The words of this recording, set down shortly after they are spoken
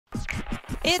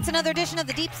It's another edition of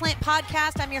the Deep Slant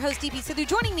Podcast. I'm your host, DP Sidhu.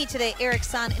 Joining me today, Eric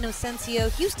San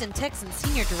Inocencio, Houston Texans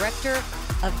Senior Director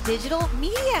of Digital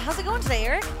Media. How's it going today,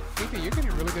 Eric? DP, you're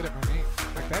getting really good at my name.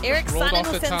 Like that Eric just rolled San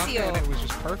off the tongue, Inocencio. and it was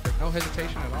just perfect. No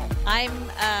hesitation at all.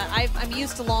 I'm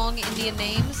used to long Indian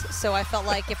names, so I felt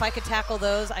like if I could tackle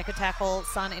those, I could tackle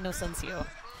San Inocencio.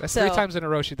 That's So- 3 times in a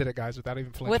row she did it, guys, without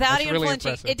even flinching. Without That's even really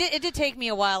flinching. impressive. It did take me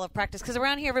a while of practice because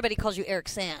around here everybody calls you Eric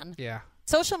San. Yeah.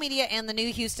 Social media and the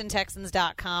new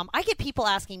HoustonTexans.com. I get people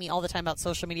asking me all the time about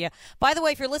social media. By the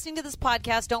way, if you're listening to this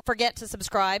podcast, don't forget to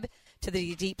subscribe to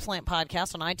the Deep Slant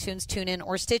Podcast on iTunes, TuneIn,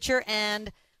 or Stitcher,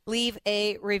 and leave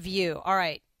a review. All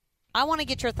right. I want to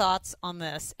get your thoughts on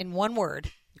this in one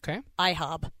word. Okay.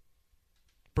 IHOB.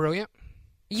 Brilliant.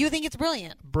 You think it's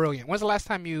brilliant? Brilliant. When's the last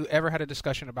time you ever had a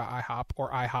discussion about IHOP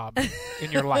or IHOB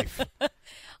in your life?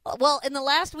 Well, in the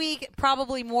last week,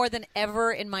 probably more than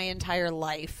ever in my entire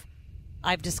life,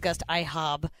 I've discussed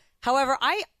IHOB. However,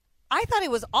 I thought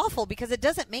it was awful because it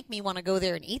doesn't make me want to go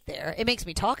there and eat there. It makes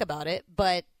me talk about it,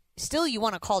 but still you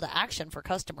want a call to action for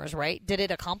customers, right? Did it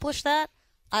accomplish that?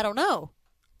 I don't know.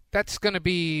 That's going to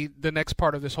be the next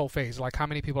part of this whole phase, like how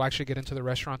many people actually get into the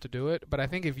restaurant to do it. But I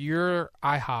think if you're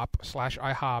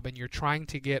IHOP/IHOB and you're trying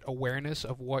to get awareness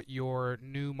of what your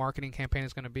new marketing campaign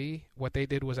is going to be, what they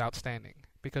did was outstanding.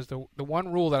 Because the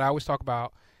one rule that I always talk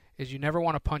about is you never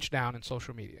want to punch down in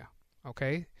social media.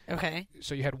 Okay? Okay.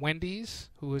 So you had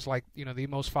Wendy's, who is like, the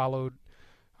most followed,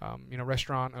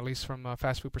 restaurant, at least from a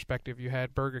fast food perspective. You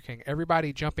had Burger King.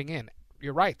 Everybody jumping in.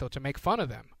 You're right, though, to make fun of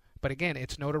them. But again,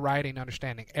 it's notoriety and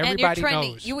understanding. Everybody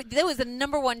knows. That was the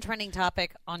number one trending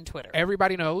topic on Twitter.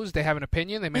 Everybody knows. They have an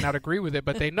opinion. They may not agree with it,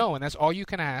 but they know. And that's all you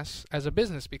can ask as a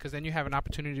business, because then you have an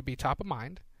opportunity to be top of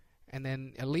mind. And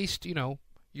then at least,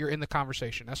 you're in the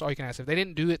conversation. That's all you can ask. If they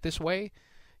didn't do it this way,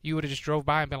 you would have just drove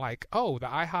by and been like, oh, the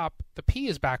IHOP, the P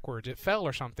is backwards. It fell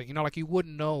or something. You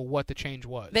wouldn't know what the change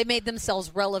was. They made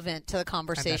themselves relevant to the And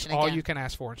conversation that's all again. you can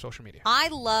ask for in social media. I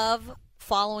love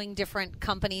following different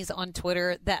companies on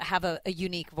Twitter that have a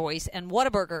unique voice, and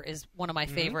Whataburger is one of my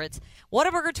favorites.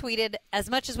 Whataburger tweeted, as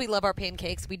much as we love our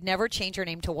pancakes, we'd never change our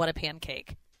name to What a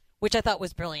Pancake, which I thought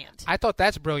was brilliant. I thought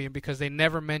that's brilliant because they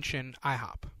never mention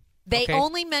IHOP. They Okay.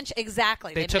 only mention,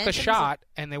 exactly. They took a mentioned- shot,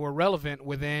 and they were relevant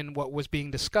within what was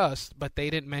being discussed, but they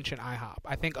didn't mention IHOP.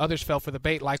 I think others fell for the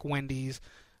bait, like Wendy's,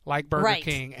 like Burger Right.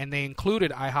 King, and they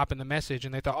included IHOP in the message,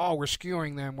 and they thought, oh, we're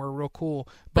skewering them, we're real cool.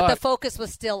 But the focus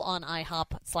was still on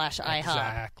IHOP/IHOP.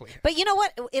 Exactly. But you know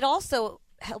what? It also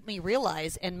helped me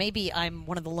realize, and maybe I'm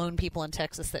one of the lone people in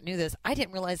Texas that knew this, I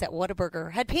didn't realize that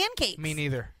Whataburger had pancakes. Me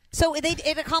neither. So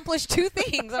it accomplished two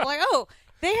things. I'm like, oh,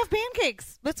 they have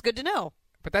pancakes. That's good to know.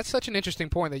 But that's such an interesting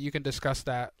point that you can discuss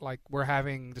that. Like, we're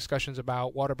having discussions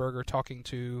about Whataburger talking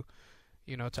to,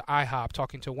 to IHOP,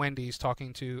 talking to Wendy's,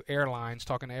 talking to airlines,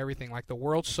 talking to everything. Like, the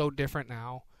world's so different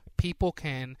now. People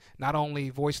can not only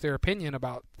voice their opinion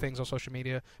about things on social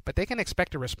media, but they can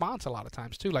expect a response a lot of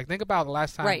times, too. Like, think about the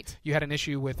last time Right. you had an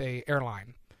issue with a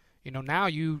airline. Now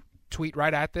you tweet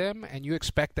right at them, and you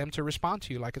expect them to respond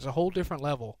to you. Like, it's a whole different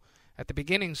level. At the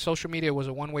beginning, social media was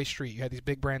a one-way street. You had these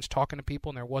big brands talking to people,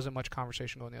 and there wasn't much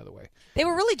conversation going the other way. They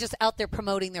were really just out there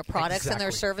promoting their products and their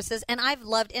Exactly. services. And I've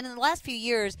loved, and in the last few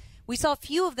years, we saw a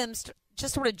few of them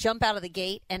just sort of jump out of the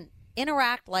gate and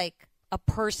interact like a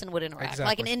person would interact,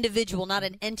 like an Exactly. individual, not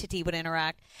an entity would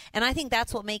interact. And I think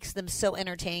that's what makes them so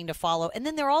entertaining to follow. And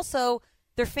then they're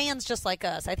fans just like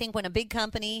us. I think when a big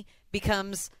company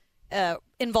becomes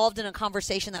involved in a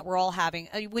conversation that we're all having,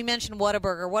 we mentioned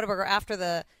Whataburger. Whataburger, after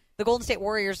the Golden State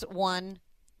Warriors won,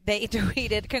 they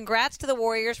tweeted, "Congrats to the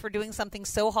Warriors for doing something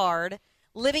so hard,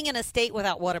 living in a state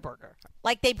without Whataburger."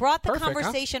 Like, they brought the Perfect, huh?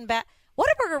 conversation back.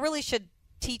 Whataburger really should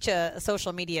teach a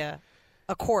social media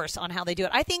a course on how they do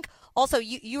it. I think also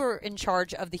you were in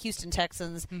charge of the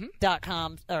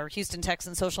HoustonTexans.com or Houston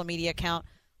Texans social media account.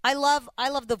 I love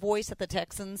the voice of the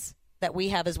Texans that we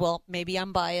have as well. Maybe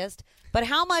I'm biased, but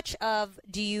how much of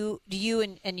do you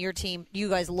and your team, do you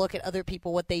guys look at other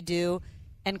people, what they do,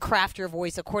 and craft your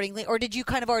voice accordingly? Or did you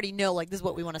kind of already know, like, this is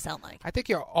what we want to sound like? I think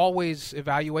you're always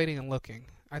evaluating and looking.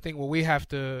 I think what we have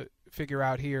to figure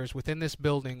out here is, within this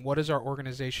building, what does our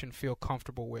organization feel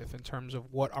comfortable with in terms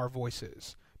of what our voice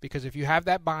is? Because if you have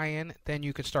that buy-in, then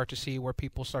you can start to see where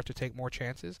people start to take more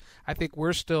chances. I think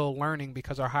we're still learning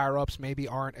because our higher-ups maybe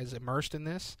aren't as immersed in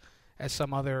this as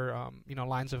some other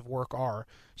lines of work are.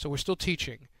 So we're still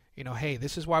teaching. Hey,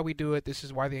 this is why we do it. This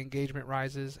is why the engagement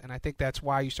rises. And I think that's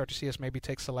why you start to see us maybe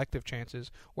take selective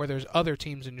chances where there's other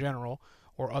teams in general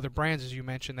or other brands, as you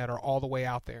mentioned, that are all the way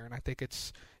out there. And I think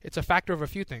it's a factor of a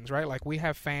few things, right? Like, we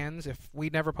have fans. If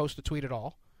we never post a tweet at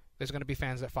all, There's going to be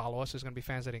fans that follow us. There's going to be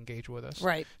fans that engage with us.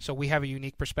 Right. So we have a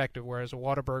unique perspective, whereas a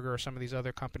Whataburger or some of these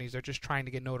other companies, they're just trying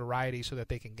to get notoriety so that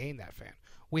they can gain that fan.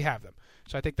 We have them.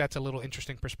 So I think that's a little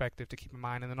interesting perspective to keep in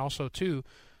mind. And then also, too,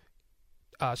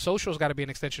 social's got to be an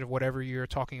extension of whatever you're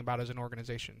talking about as an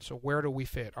organization. So where do we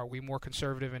fit? Are we more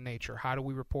conservative in nature? How do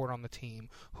we report on the team?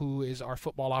 Who is our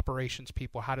football operations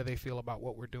people? How do they feel about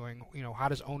what we're doing? How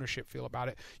does ownership feel about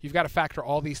it? You've got to factor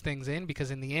all these things in,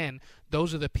 because in the end,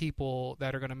 those are the people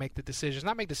that are going to make the decisions.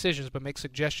 Not make decisions, but make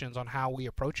suggestions on how we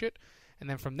approach it. And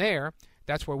then from there,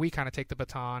 that's where we kind of take the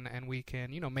baton and we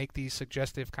can, make these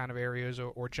suggestive kind of areas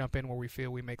or jump in where we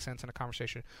feel we make sense in a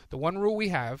conversation. The one rule we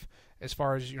have as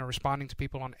far as, responding to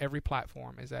people on every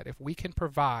platform is that if we can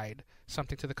provide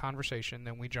something to the conversation,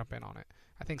 then we jump in on it.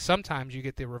 I think sometimes you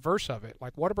get the reverse of it.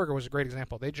 Like Whataburger was a great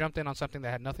example. They jumped in on something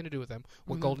that had nothing to do with them,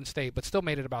 with Golden State, but still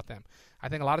made it about them. I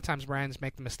think a lot of times brands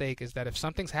make the mistake is that if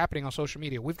something's happening on social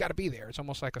media, we've got to be there. It's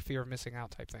almost like a fear of missing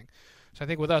out type thing. So I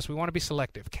think with us, we want to be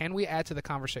selective. Can we add to the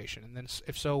conversation? And then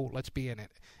if so, let's be in it.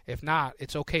 If not,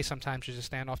 it's okay sometimes to just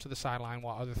stand off to the sideline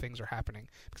while other things are happening.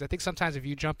 Because I think sometimes if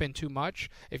you jump in too much,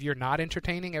 if you're not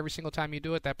entertaining every single time you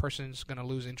do it, that person's going to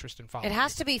lose interest in following. It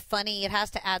has to be funny. It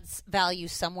has to add value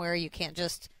somewhere. You can't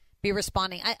just be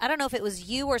responding. I don't know if it was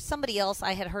you or somebody else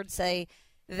I had heard say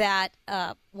that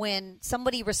when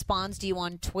somebody responds to you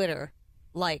on Twitter,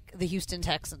 like the Houston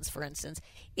Texans, for instance,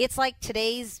 it's like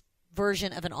today's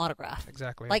version of an autograph.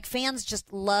 Exactly. Like fans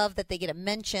just love that they get a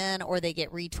mention or they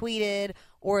get retweeted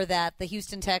or that the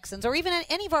Houston Texans or even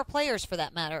any of our players for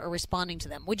that matter are responding to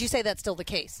them. Would you say that's still the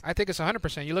case? I think it's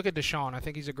 100%. You look at Deshaun, I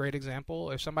think he's a great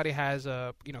example. If somebody has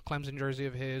a Clemson jersey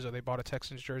of his or they bought a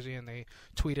Texans jersey and they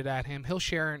tweeted at him, he'll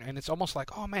share and it's almost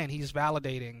like, oh man, he's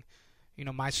validating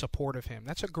my support of him.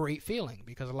 That's a great feeling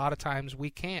because a lot of times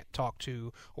we can't talk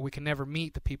to or we can never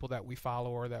meet the people that we follow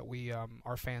or that we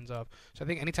are fans of. So I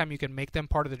think anytime you can make them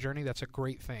part of the journey, that's a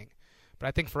great thing. But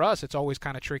I think for us, it's always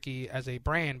kind of tricky as a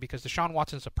brand because Deshaun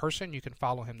Watson's a person, you can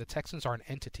follow him. The Texans are an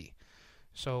entity.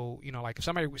 So, like if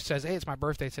somebody says, hey, it's my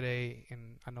birthday today,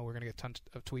 and I know we're going to get tons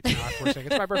of tweets now after saying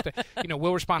it's my birthday,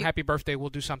 we'll respond, happy birthday, we'll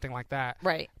do something like that.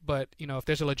 Right. But, if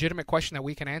there's a legitimate question that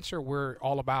we can answer, we're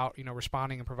all about,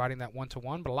 responding and providing that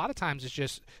one-to-one. But a lot of times it's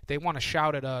just they want to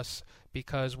shout at us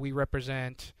because we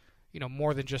represent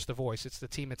more than just the voice. It's the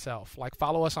team itself. Like,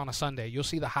 follow us on a Sunday. You'll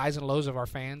see the highs and lows of our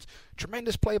fans.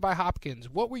 Tremendous play by Hopkins.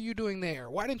 What were you doing there?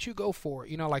 Why didn't you go for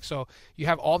it? So you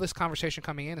have all this conversation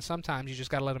coming in, and sometimes you just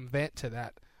got to let them vent to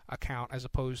that account as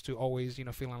opposed to always,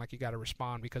 feeling like you got to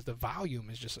respond because the volume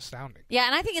is just astounding. Yeah,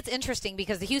 and I think it's interesting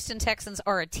because the Houston Texans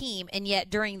are a team, and yet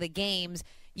during the games,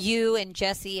 you and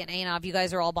Jesse and Anov, you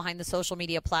guys are all behind the social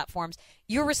media platforms.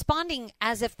 You're responding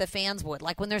as if the fans would.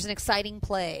 Like when there's an exciting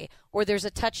play or there's a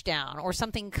touchdown or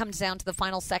something comes down to the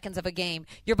final seconds of a game,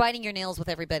 you're biting your nails with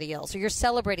everybody else or you're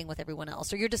celebrating with everyone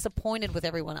else or you're disappointed with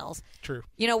everyone else. True.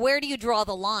 Where do you draw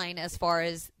the line as far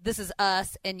as this is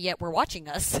us and yet we're watching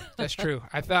us? That's true.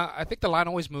 I think the line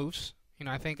always moves.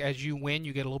 I think as you win,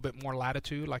 you get a little bit more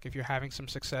latitude. Like if you're having some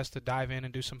success to dive in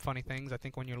and do some funny things, I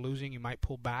think when you're losing, you might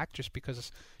pull back just because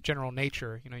it's general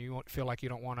nature. You won't feel like you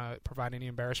don't want to provide any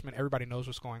embarrassment. Everybody knows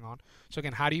what's going on. So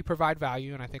again, how do you provide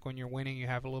value? And I think when you're winning, you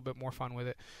have a little bit more fun with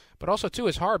it. But also, too,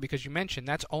 it's hard because you mentioned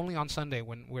that's only on Sunday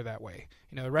when we're that way.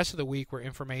 The rest of the week, we're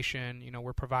information.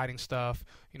 We're providing stuff.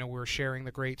 We're sharing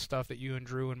the great stuff that you and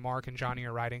Drew and Mark and Johnny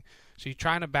are writing. So you're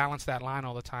trying to balance that line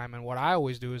all the time. And what I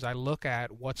always do is I look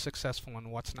at what's successful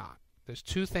and what's not. There's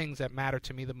two things that matter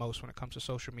to me the most when it comes to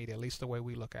social media, at least the way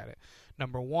we look at it.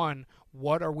 Number one,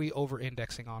 what are we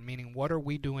over-indexing on? Meaning, what are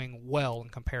we doing well in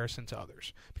comparison to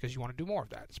others? Because you want to do more of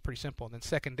that. It's pretty simple. And then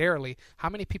secondarily, how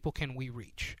many people can we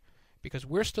reach? Because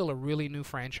we're still a really new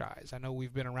franchise. I know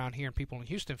we've been around here and people in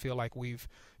Houston feel like we've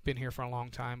been here for a long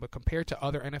time, but compared to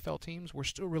other NFL teams, we're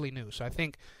still really new. So I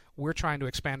think we're trying to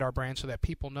expand our brand so that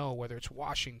people know whether it's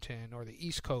Washington or the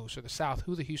East Coast or the South,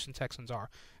 who the Houston Texans are.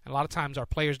 And a lot of times our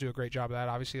players do a great job of that.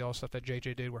 Obviously, all the stuff that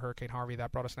JJ did with Hurricane Harvey,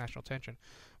 that brought us national attention.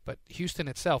 But Houston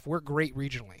itself, we're great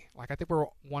regionally. Like I think we're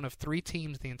one of 3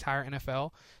 teams in the entire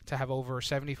NFL to have over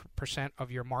 70%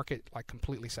 of your market like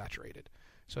completely saturated.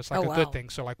 So it's like good thing.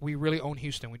 So like we really own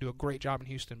Houston. We do a great job in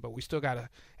Houston, but we still got to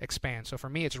expand. So for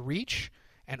me, it's reach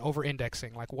and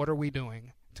over-indexing. Like what are we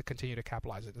doing to continue to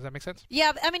capitalize it? Does that make sense?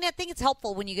 Yeah, I mean, I think it's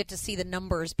helpful when you get to see the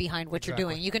numbers behind what Exactly. you're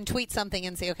doing. You can tweet something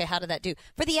and say, okay, how did that do?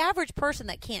 For the average person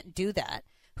that can't do that,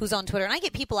 who's on Twitter, and I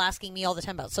get people asking me all the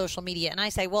time about social media, and I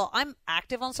say, well, I'm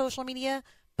active on social media,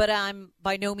 but I'm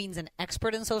by no means an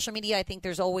expert in social media. I think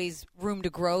there's always room to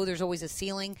grow. There's always a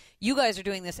ceiling. You guys are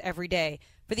doing this every day.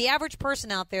 For the average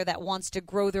person out there that wants to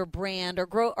grow their brand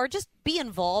or just be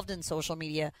involved in social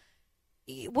media,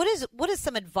 what is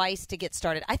some advice to get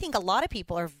started? I think a lot of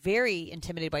people are very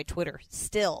intimidated by Twitter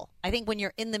still. I think when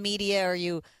you're in the media or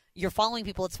you're following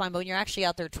people, it's fine. But when you're actually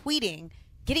out there tweeting,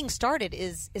 getting started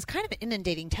is kind of an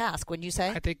inundating task, wouldn't you say?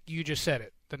 I think you just said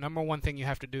it. The number one thing you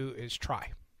have to do is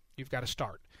try. You've got to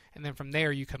start. And then from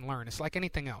there, you can learn. It's like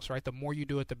anything else, right? The more you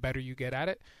do it, the better you get at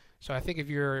it. So I think if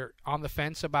you're on the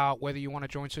fence about whether you want to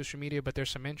join social media, but there's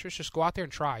some interest, just go out there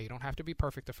and try. You don't have to be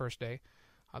perfect the first day.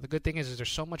 The good thing is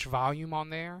there's so much volume on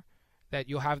there that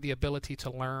you'll have the ability to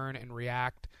learn and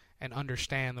react and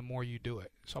understand the more you do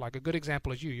it. So like a good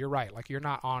example is you. You're right. Like you're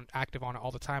not active on it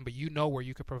all the time, but you know where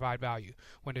you could provide value.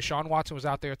 When Deshaun Watson was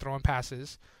out there throwing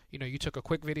passes, you took a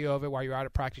quick video of it while you were out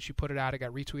at practice. You put it out. It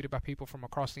got retweeted by people from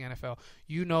across the NFL.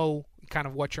 You know kind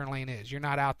of what your lane is. You're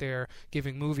not out there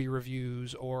giving movie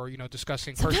reviews or,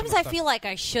 discussing personal Sometimes I stuff. feel like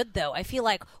I should, though. I feel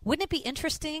like, wouldn't it be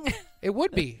interesting? It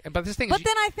would be. But this thing but is...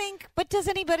 then I think, but does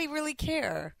anybody really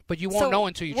care? But you won't know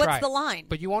until you try. What's the line?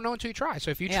 But you won't know until you try.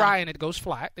 So if you try and it goes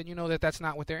flat, then you know that that's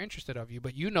not what they're interested of you.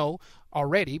 But you know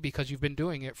already because you've been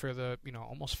doing it for the,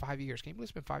 almost 5 years. Can you believe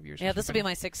it's been 5 years? Yeah, this will be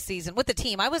my 6th season with the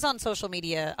team. I was on social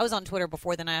media. I was on Twitter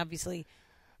before then. I obviously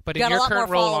but got in your a lot current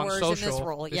more role on followers social, in this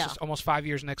role. this is almost 5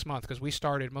 years next month because we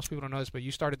started, most people don't know this, but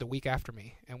you started the week after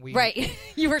me. Right.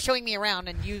 You were showing me around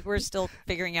and you were still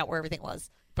figuring out where everything was.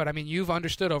 But, I mean, you've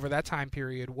understood over that time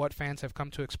period what fans have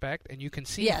come to expect, and you can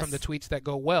see from the tweets that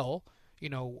go well,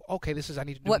 okay, I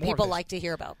need to do what more people of this. like to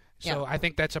hear about. So I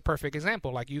think that's a perfect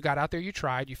example. Like, you got out there, you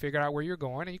tried, you figured out where you're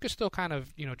going, and you can still kind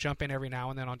of, jump in every now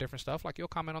and then on different stuff. Like, you'll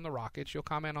comment on the Rockets, you'll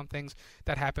comment on things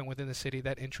that happen within the city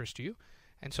that interest you.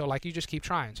 And so, like, you just keep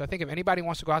trying. So I think if anybody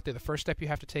wants to go out there, the first step you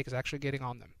have to take is actually getting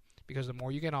on them. Because the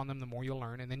more you get on them, the more you'll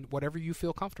learn, and then whatever you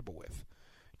feel comfortable with.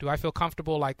 Do I feel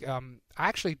comfortable? Like, I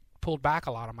actually pulled back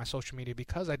a lot on my social media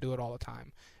because I do it all the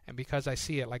time and because I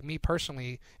see it. Like me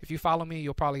personally, if you follow me,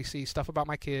 you'll probably see stuff about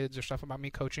my kids or stuff about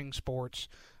me coaching sports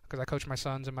because I coach my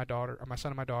sons and my daughter, or my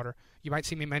son and my daughter. You might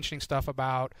see me mentioning stuff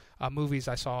about movies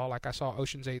I saw. Like I saw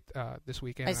Ocean's 8 this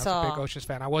weekend. I was a big Ocean's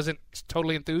fan. I wasn't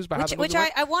totally enthused by how the movie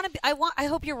went. I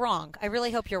hope you're wrong. I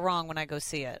really hope you're wrong when I go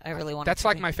see it. I really want. That's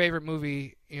like my favorite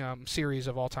movie series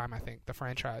of all time. I think the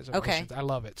franchise of Ocean's. I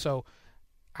love it. So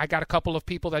I got a couple of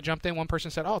people that jumped in. One person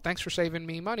said, "Oh, thanks for saving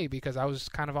me money," because I was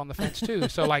kind of on the fence too.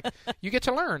 So like, you get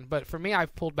to learn. But for me,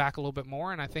 I've pulled back a little bit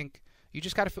more, and I think you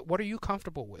just got to. What are you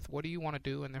comfortable with? What do you want to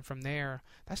do? And then from there,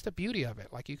 that's the beauty of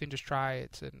it. Like you can just try.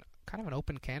 It's kind of an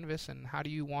open canvas. And how do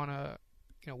you want to?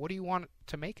 What do you want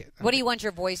to make it? What do you want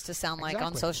your voice to sound like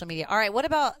on social media? All right. What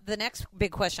about the next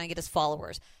big question I get is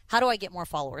followers? How do I get more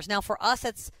followers? Now, for us,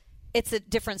 it's a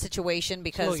different situation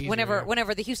because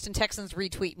whenever the Houston Texans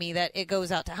retweet me, that it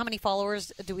goes out to how many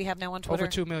followers do we have now on Twitter?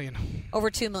 Over 2 million. Over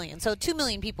 2 million. So 2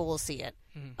 million people will see it.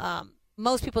 Mm-hmm.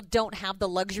 Most people don't have the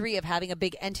luxury of having a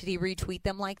big entity retweet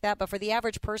them like that. But for the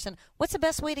average person, what's the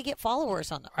best way to get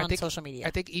followers on social media?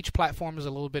 I think each platform is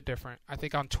a little bit different. I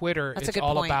think on Twitter, it's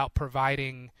all about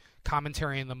providing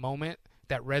commentary in the moment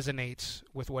that resonates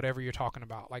with whatever you're talking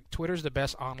about. Like Twitter's the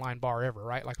best online bar ever,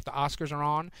 right? Like if the Oscars are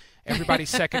on, everybody's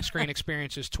second screen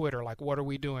experience is Twitter. Like what are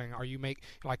we doing? Do you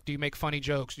make funny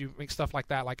jokes? Do you make stuff like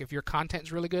that? Like if your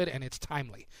content's really good and it's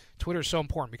timely. Twitter is so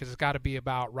important because it's got to be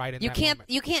about right in that moment.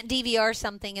 You can't DVR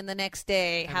something and the next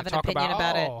day have an opinion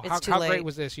about it. It's too late. How great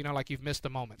was this? Like you've missed the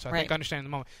moment. So I think understanding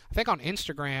the moment. I think on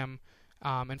Instagram,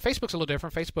 and Facebook's a little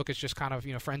different. Facebook is just kind of,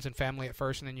 friends and family at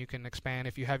first, and then you can expand.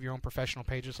 If you have your own professional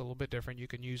page, it's a little bit different. You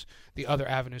can use the other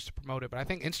avenues to promote it. But I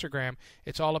think Instagram,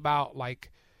 it's all about,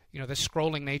 the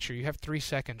scrolling nature. You have 3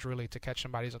 seconds, really, to catch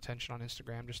somebody's attention on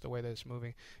Instagram, just the way that it's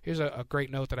moving. Here's a great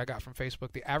note that I got from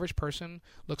Facebook. The average person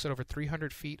looks at over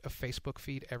 300 feet of Facebook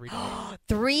feed every day.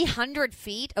 300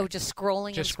 feet? Oh, just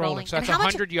scrolling and scrolling. So that's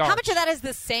 100 yards. How much of that is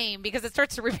the same? Because it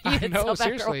starts to repeat itself after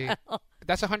seriously. a while.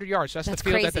 That's 100 yards. That's the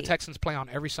field crazy. that the Texans play on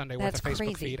every Sunday with a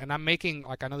Facebook feed. And I'm making,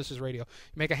 I know this is radio,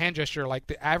 you make a hand gesture,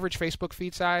 the average Facebook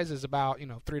feed size is about,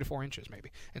 3 to 4 inches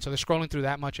maybe. And so they're scrolling through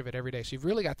that much of it every day. So you've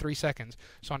really got 3 seconds.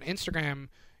 So on Instagram,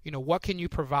 what can you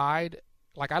provide?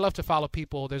 I love to follow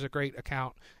people. There's a great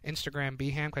account, Instagram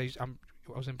Beham, because I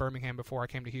was in Birmingham before I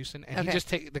came to Houston. And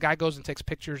the guy goes and takes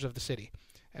pictures of the city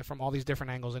from all these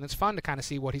different angles, and it's fun to kind of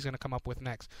see what he's going to come up with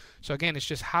next. So again, it's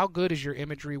just how good is your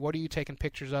imagery? What are you taking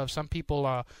pictures of? Some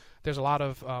people, there's a lot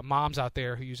of moms out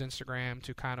there who use Instagram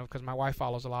to kind of, because my wife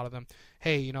follows a lot of them.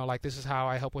 Hey, this is how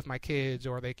I help with my kids,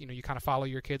 or they, you kind of follow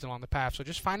your kids along the path. So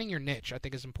just finding your niche, I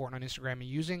think, is important on Instagram, and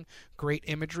using great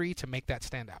imagery to make that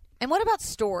stand out. And what about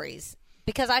stories?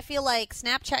 Because I feel like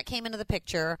Snapchat came into the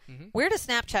picture. Mm-hmm. Where does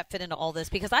Snapchat fit into all this?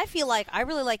 Because I feel like I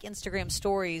really like Instagram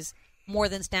stories more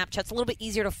than Snapchat. It's a little bit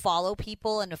easier to follow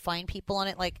people and to find people on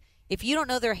it. if you don't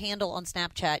know their handle on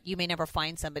Snapchat, you may never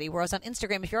find somebody. Whereas on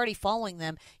Instagram, if you're already following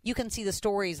them, you can see the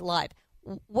stories live.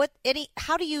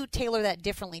 How do you tailor that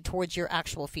differently towards your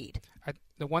actual feed?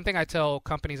 The one thing I tell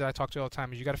companies that I talk to all the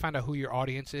time is you got to find out who your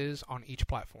audience is on each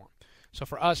platform. So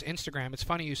for us, Instagram, it's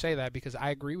funny you say that because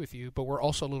I agree with you, but we're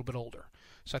also a little bit older.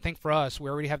 So I think for us, we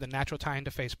already have the natural tie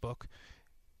into Facebook,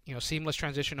 seamless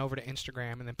transition over to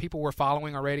Instagram, and then people we're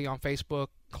following already on Facebook,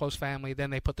 close family, then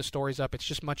they put the stories up. It's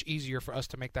just much easier for us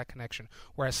to make that connection.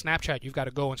 Whereas Snapchat, you've got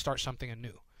to go and start something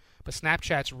anew. But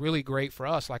Snapchat's really great for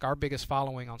us. Like our biggest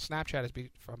following on Snapchat is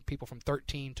from people from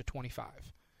 13 to 25.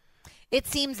 It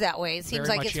seems that way. It seems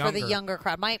Very like it's younger. for the younger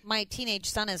crowd. My teenage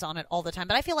son is on it all the time,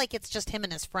 but I feel like it's just him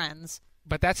and his friends.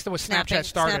 But that's what Snapchat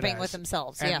started snapping as. with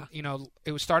themselves. And,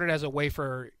 it was started as a way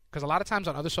for, because a lot of times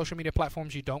on other social media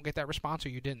platforms you don't get that response or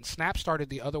you didn't. Snap started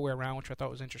the other way around, which I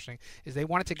thought was interesting, is they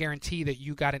wanted to guarantee that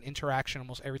you got an interaction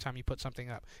almost every time you put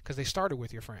something up because they started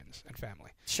with your friends and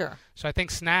family. Sure. So I think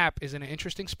Snap is in an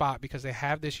interesting spot because they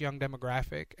have this young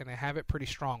demographic and they have it pretty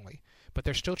strongly, but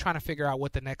they're still trying to figure out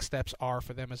what the next steps are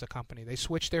for them as a company. They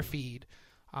switched their feed.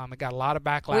 It got a lot of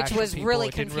backlash. Which was from people. really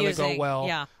it didn't confusing. really go well.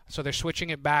 Yeah. So they're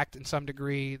switching it back in some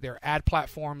degree. Their ad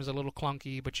platform is a little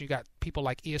clunky, but you got people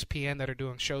like ESPN that are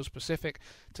doing shows specific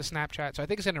to Snapchat. So I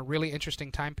think it's in a really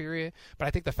interesting time period. But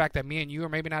I think the fact that me and you are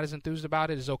maybe not as enthused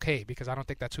about it is okay because I don't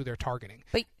think that's who they're targeting.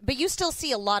 But you still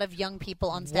see a lot of young people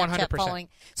on Snapchat 100%. following.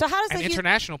 So how does and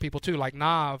international people too, like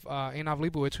Einav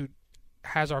Leibowitz, who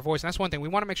has our voice. And that's one thing. We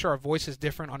want to make sure our voice is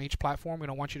different on each platform. We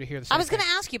don't want you to hear the same I was going thing.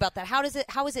 to ask you about that. How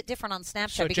is it different on Snapchat?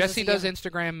 So because Jesse does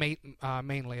Instagram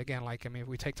mainly. Again, if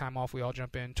we take time off, we all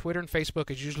jump in. Twitter and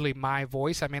Facebook is usually my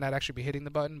voice. I may not actually be hitting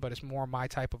the button, but it's more my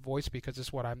type of voice because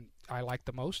it's what I like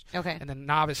the most. Okay. And then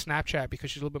Nav is Snapchat because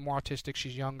she's a little bit more autistic.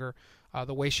 She's younger.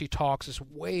 The way she talks is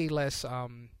way less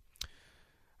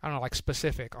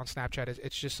specific on Snapchat.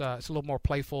 It's just it's a little more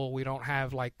playful. We don't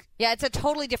have it's a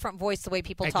totally different voice the way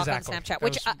people talk on Snapchat,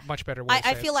 which much better way.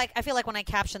 I feel like when I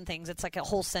caption things, it's like a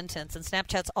whole sentence, and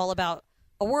Snapchat's all about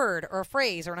a word or a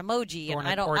phrase or an emoji,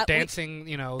 or dancing,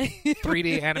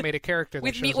 3D animated character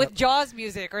that with Jaws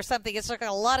music or something. It's like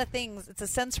a lot of things. It's a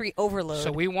sensory overload.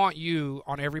 So we want you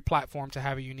on every platform to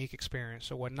have a unique experience.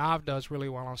 So what Nav does really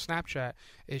well on Snapchat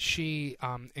is she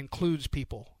includes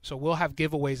people. So we'll have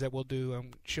giveaways that we'll do,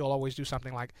 and she'll always do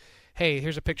something like, hey,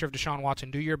 here's a picture of Deshaun Watson.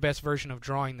 Do your best version of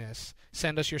drawing this.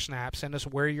 Send us your snap. Send us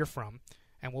where you're from.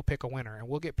 And we'll pick a winner. And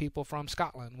we'll get people from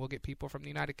Scotland. We'll get people from the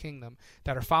United Kingdom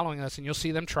that are following us, and you'll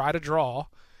see them try to draw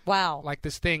like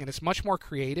this thing. And it's much more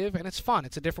creative, and it's fun.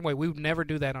 It's a different way. We would never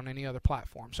do that on any other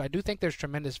platform. So I do think there's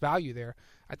tremendous value there.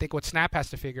 I think what Snap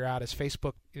has to figure out is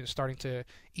Facebook starting to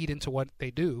eat into what they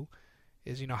do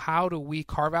is, how do we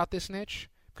carve out this niche?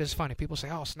 Because it's funny. People say,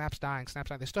 oh, Snap's dying.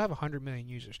 They still have 100 million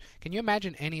users. Can you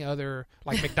imagine any other,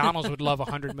 like McDonald's would love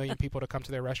 100 million people to come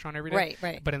to their restaurant every day?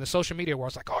 Right. But in the social media world,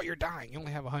 it's like, oh, you're dying. You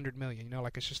only have 100 million.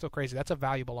 It's just still crazy. That's a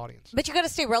valuable audience. But you got to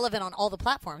stay relevant on all the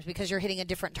platforms because you're hitting a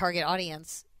different target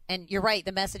audience. And you're right.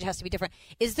 The message has to be different.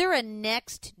 Is there a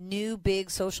next new big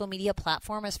social media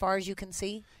platform as far as you can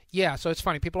see? Yeah. So it's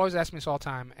funny. People always ask me this all the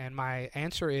time. And my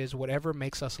answer is whatever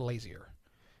makes us lazier.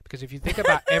 Because if you think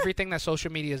about everything that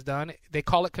social media has done, they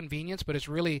call it convenience, but it's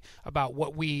really about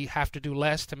what we have to do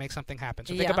less to make something happen.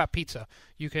 So think about pizza.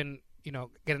 You can,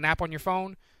 get an app on your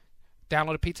phone,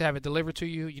 download a pizza, have it delivered to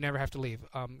you. You never have to leave.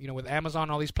 With Amazon,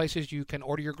 all these places, you can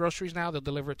order your groceries now. They'll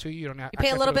deliver it to you. You don't have, you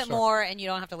pay a little bit more, and you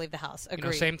don't have to leave the house.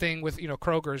 Agreed. Same thing with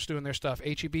Kroger's doing their stuff.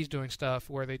 HEB's doing stuff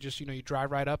where they just you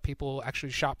drive right up. People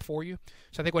actually shop for you.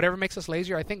 So I think whatever makes us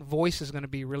lazier. I think voice is going to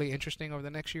be really interesting over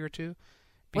the next year or two.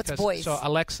 What's voice? So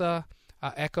Alexa,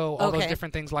 Echo, all those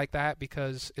different things like that,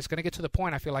 because it's going to get to the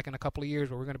point, I feel like, in a couple of years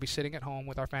where we're going to be sitting at home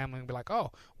with our family and be like,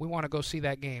 oh, we want to go see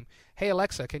that game. Hey,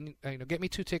 Alexa, can you get me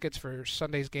 2 tickets for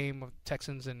Sunday's game of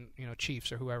Texans and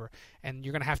Chiefs or whoever? And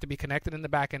you're going to have to be connected in the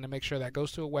back end to make sure that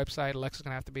goes to a website. Alexa's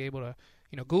going to have to be able to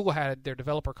Google had their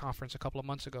developer conference a couple of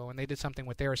months ago, and they did something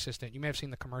with their assistant. You may have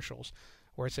seen the commercials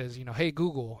where it says, hey,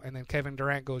 Google, and then Kevin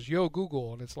Durant goes, yo,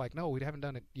 Google, and it's like, no, we haven't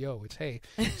done it, yo, it's hey.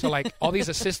 So, all these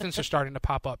assistants are starting to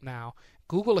pop up now.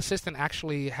 Google Assistant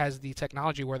actually has the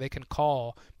technology where they can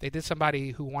call. They did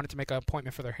somebody who wanted to make an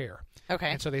appointment for their hair.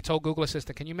 Okay. And so they told Google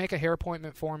Assistant, can you make a hair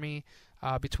appointment for me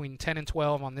between 10 and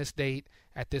 12 on this date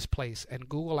at this place? And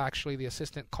Google actually, the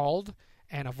assistant called,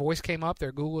 and a voice came up,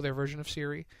 their version of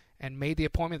Siri, and made the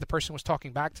appointment. The person was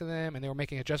talking back to them, and they were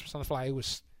making adjustments on the fly. It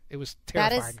was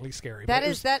terrifyingly scary.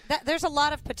 There's a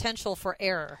lot of potential for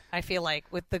error, I feel like,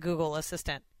 with the Google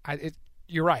Assistant.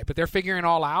 You're right, but they're figuring it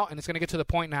all out, and it's going to get to the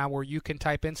point now where you can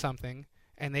type in something,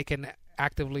 and they can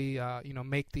actively,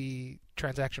 make the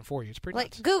transaction for you. It's pretty like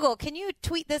nuts. Google, can you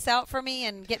tweet this out for me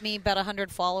and get me about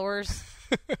 100 followers,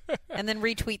 and then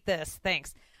retweet this?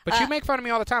 Thanks. But you make fun of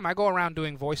me all the time. I go around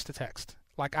doing voice to text.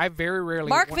 Like, I very rarely...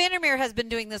 Mark Vandermeer has been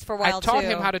doing this for a while, I taught too.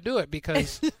 him how to do it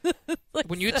because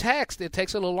when you text, it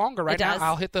takes a little longer. Right now,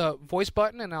 I'll hit the voice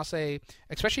button and I'll say,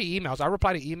 especially emails. I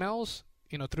reply to emails,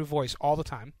 through voice all the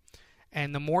time.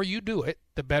 And the more you do it,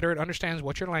 the better it understands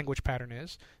what your language pattern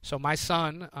is. So my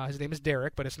son, his name is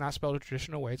Derek, but it's not spelled a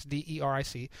traditional way. It's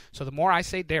D-E-R-I-C. So the more I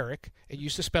say Derek, it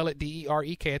used to spell it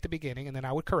D-E-R-E-K at the beginning, and then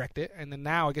I would correct it. And then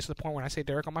now it gets to the point when I say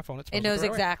Derek on my phone, it spells it knows the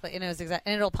right exactly. way. It knows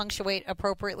exactly. And it'll punctuate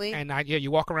appropriately. And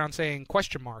you walk around saying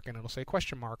question mark, and it'll say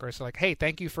question mark. Or it's like, hey,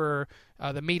 thank you for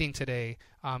the meeting today.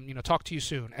 Talk to you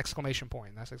soon, exclamation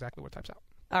point. And that's exactly what it types out.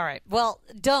 All right. Well,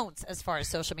 don'ts as far as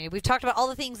social media. We've talked about all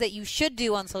the things that you should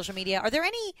do on social media. Are there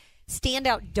any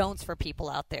standout don'ts for people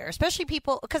out there, especially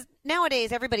people, because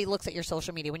nowadays everybody looks at your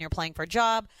social media when you're applying for a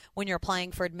job, when you're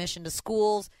applying for admission to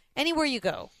schools, anywhere you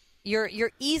go.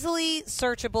 You're easily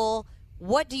searchable.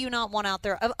 What do you not want out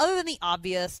there? Other than the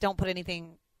obvious, don't put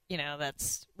anything,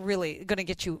 that's really going to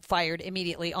get you fired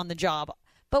immediately on the job.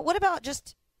 But what about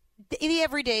just the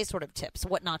everyday sort of tips,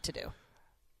 what not to do?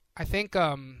 I think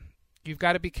you've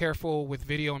got to be careful with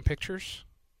video and pictures,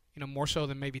 more so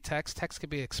than maybe text. Text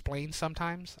can be explained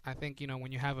sometimes. I think,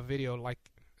 when you have a video, like,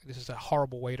 this is a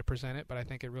horrible way to present it, but I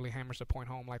think it really hammers the point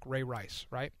home, like Ray Rice,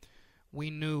 right?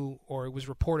 We knew, or it was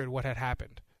reported what had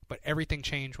happened, but everything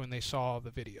changed when they saw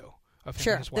the video of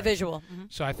him and his wife. The visual. Mm-hmm.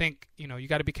 So I think, you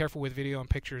got to be careful with video and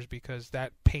pictures because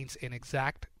that paints an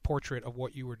exact portrait of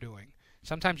what you were doing.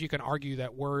 Sometimes you can argue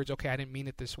that words, okay, I didn't mean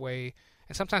it this way,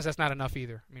 and sometimes that's not enough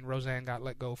either. I mean, Roseanne got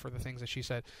let go for the things that she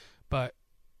said, but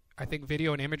I think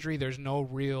video and imagery, there's no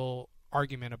real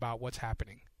argument about what's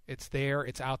happening. It's there,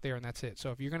 it's out there, and that's it.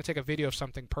 So if you're going to take a video of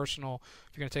something personal,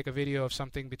 if you're going to take a video of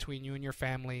something between you and your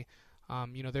family,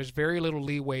 there's very little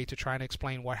leeway to try and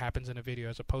explain what happens in a video.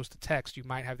 As opposed to text, you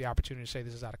might have the opportunity to say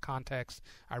this is out of context.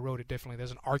 I wrote it differently.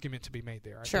 There's an argument to be made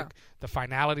there. I think the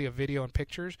finality of video and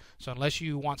pictures, so unless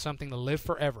you want something to live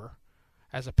forever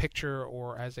as a picture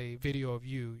or as a video of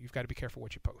you, you've got to be careful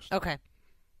what you post. Okay.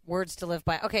 Words to live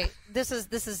by. Okay, this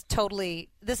is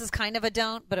kind of a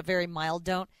don't, but a very mild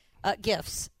don't.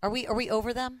 GIFs. Are we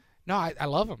over them? No, I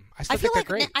love them. I still think they're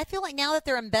great. I feel like now that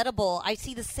they're embeddable, I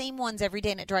see the same ones every day,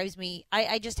 and it drives me.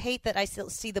 I just hate that I still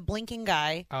see the blinking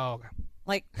guy. Oh, okay.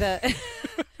 Like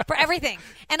for everything.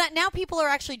 And now people are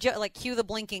actually cue the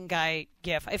blinking guy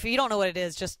GIF. If you don't know what it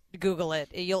is, just Google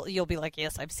it. You'll be like,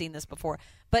 yes, I've seen this before.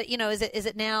 But is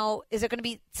it now? Is it going to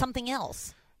be something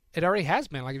else? It already has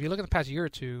been. Like if you look at the past year or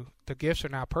two, the GIFs are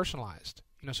now personalized.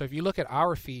 So if you look at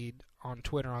our feed on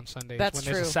Twitter on Sundays, when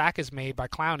there's a sack is made by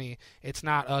Clowney, it's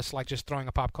not us like just throwing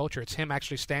a pop culture. It's him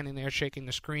actually standing there shaking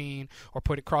the screen or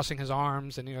crossing his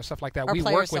arms and stuff like that. Our we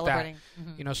work with that.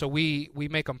 Mm-hmm. So we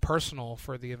make them personal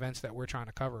for the events that we're trying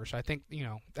to cover. So I think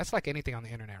that's like anything on the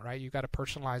internet, right? You got to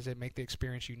personalize it, make the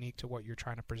experience unique to what you're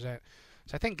trying to present.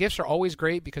 So I think GIFs are always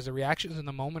great because the reactions in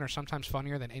the moment are sometimes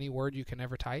funnier than any word you can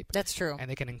ever type. That's true. And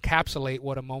they can encapsulate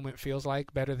what a moment feels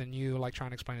like better than you trying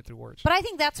to explain it through words. But I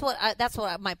think that's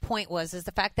what my point was, is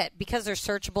the fact that because they're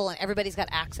searchable and everybody's got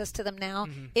access to them now,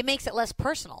 mm-hmm. it makes it less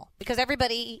personal because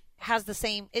everybody has the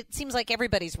same. It seems like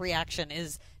everybody's reaction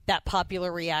is that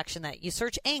popular reaction that you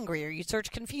search angry or you search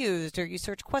confused or you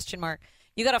search question mark.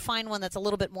 You got to find one that's a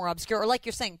little bit more obscure or, like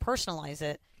you're saying, personalize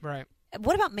it. Right.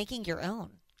 What about making your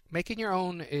own? Making your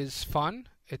own is fun.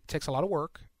 It takes a lot of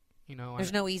work.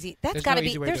 There's no easy. There's got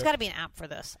to be an app for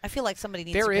this. I feel like somebody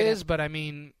needs. There is, but I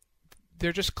mean,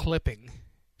 they're just clipping.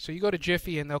 So you go to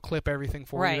Jiffy and they'll clip everything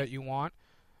for you that you want.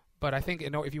 But I think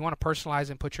if you want to personalize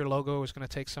and put your logo, it's going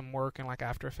to take some work and like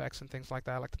After Effects and things like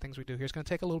that. Like the things we do here, it's going to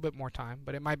take a little bit more time,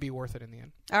 but it might be worth it in the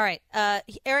end. All right,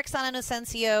 Eric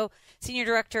Saninocencio, Senior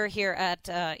Director here at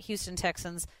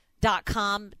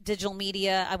HoustonTexans.com digital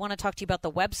media. I want to talk to you about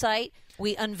the website.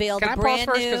 We unveiled Can the I brand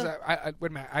pause first? new. Because wait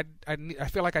a minute. I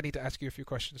feel like I need to ask you a few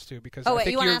questions too. Because you want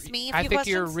to ask me a few questions? I think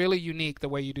you're really unique the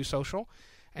way you do social,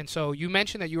 and so you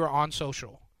mentioned that you were on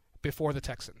social before the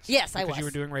Texans. Yes, I was. Because you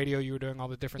were doing radio, you were doing all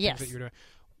the different things that you were doing.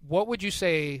 What would you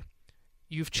say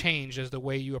you've changed as the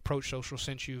way you approach social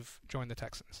since you've joined the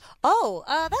Texans? Oh,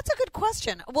 that's a good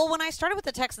question. Well, when I started with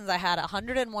the Texans, I had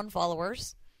 101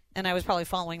 followers, and I was probably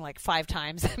following like 5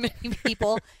 times that many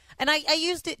people. And I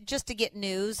used it just to get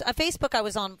news. Facebook, I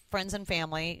was on friends and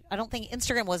family. I don't think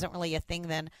Instagram wasn't really a thing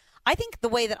then. I think the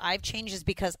way that I've changed is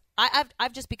because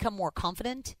I've just become more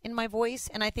confident in my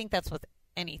voice, and I think that's with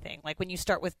anything. Like when you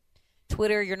start with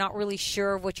Twitter, you're not really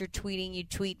sure of what you're tweeting. You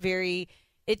tweet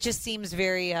it just seems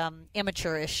very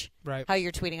amateurish, right, how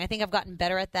you're tweeting. I think I've gotten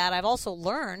better at that. I've also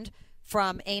learned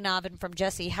from Anav and from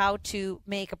Jesse how to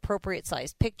make appropriate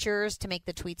sized pictures to make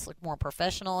the tweets look more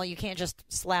professional. You can't just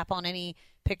slap on any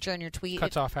picture in your tweet.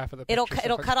 Cuts off half of the picture.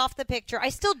 It'll cut off the picture. I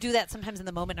still do that sometimes in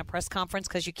the moment in a press conference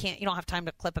because you don't have time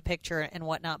to clip a picture and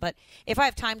whatnot. But if I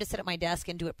have time to sit at my desk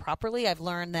and do it properly, I've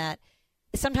learned that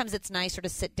sometimes it's nicer to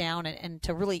sit down and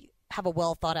to really have a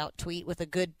well thought out tweet with a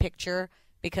good picture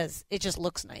because it just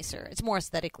looks nicer. It's more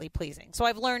aesthetically pleasing. So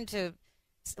I've learned to,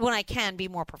 when I can, be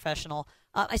more professional.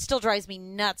 It still drives me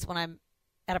nuts when I'm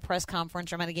at a press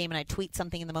conference or I'm at a game and I tweet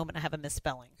something in the moment and I have a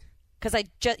misspelling. Because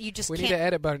we need an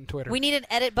edit button, Twitter. We need an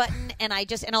edit button, and I'll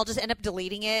just end up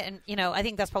deleting it. And I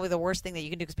think that's probably the worst thing that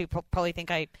you can do because people probably think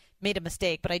I made a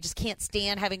mistake. But I just can't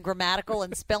stand having grammatical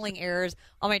and spelling errors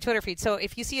on my Twitter feed. So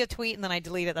if you see a tweet and then I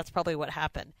delete it, that's probably what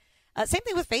happened. Same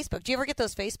thing with Facebook. Do you ever get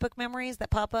those Facebook memories that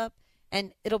pop up?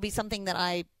 And it'll be something that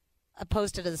I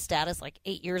posted as a status like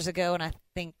 8 years ago, and I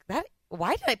think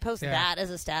why did I post that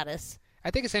as a status? I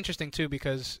think it's interesting too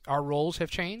because our roles have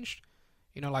changed.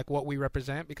 Like what we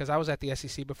represent, because I was at the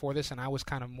SEC before this, and I was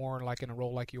kind of more like in a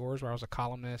role like yours, where I was a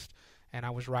columnist and I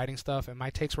was writing stuff, and my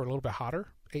takes were a little bit hotter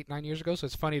 8-9 years ago. So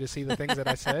it's funny to see the things that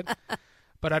I said.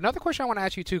 But another question I want to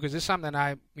ask you too, because this is something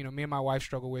that me and my wife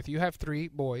struggle with. You have 3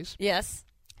 boys. Yes.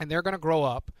 And they're going to grow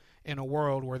up in a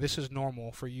world where this is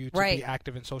normal for you to be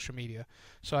active in social media.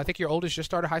 So I think your oldest just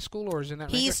started high school, or is in that?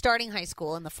 He's starting high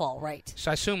school in the fall, right? So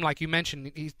I assume, like you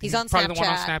mentioned, he's on probably Snapchat. the one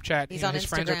on Snapchat. He's on his Instagram.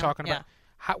 Friends are talking about.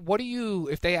 What do you,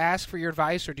 if they ask for your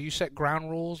advice, or do you set ground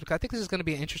rules? Because I think this is going to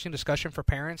be an interesting discussion for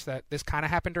parents, that this kind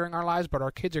of happened during our lives, but our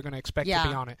kids are going to expect to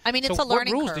be on it. I mean, it's a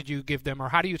learning what rules curve. did you give them, or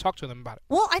how do you talk to them about it?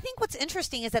 Well, I think what's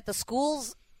interesting is that the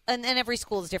schools, and every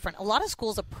school is different, a lot of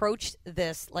schools approach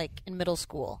this like in middle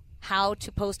school, how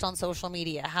to post on social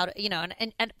media, how to,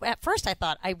 and at first I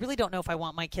thought, I really don't know if I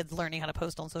want my kids learning how to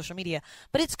post on social media,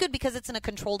 but it's good because it's in a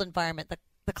controlled environment.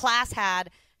 The class had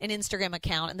an Instagram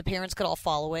account and the parents could all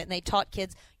follow it, and they taught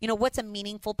kids, what's a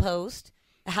meaningful post,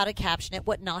 how to caption it,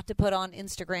 what not to put on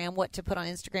Instagram, what to put on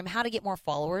Instagram, how to get more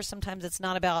followers. Sometimes it's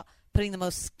not about putting the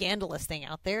most scandalous thing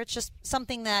out there. It's just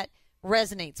something that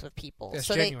resonates with people. That's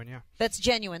genuine, yeah. That's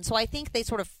genuine. So I think they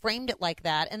sort of framed it like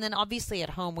that. And then obviously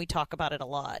at home we talk about it a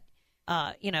lot.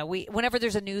 Whenever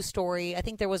there's a news story, I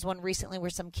think there was one recently where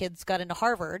some kids got into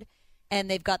Harvard and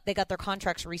they got their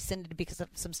contracts rescinded because of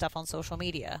some stuff on social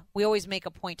media. We always make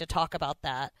a point to talk about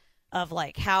that, of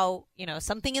like how,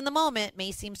 something in the moment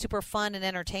may seem super fun and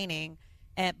entertaining,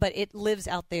 but it lives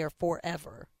out there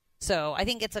forever. So I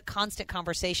think it's a constant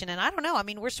conversation. And I don't know. I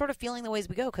mean, we're sort of feeling the ways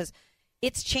we go because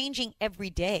it's changing every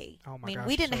day. Oh my I mean,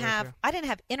 gosh, I didn't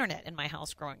have internet in my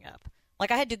house growing up.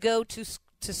 Like I had to go to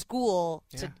school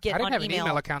to get on email. I didn't have an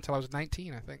email account until I was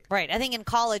 19, I think. Right. I think in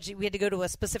college we had to go to a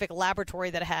specific laboratory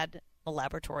that had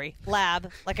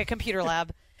lab, like a computer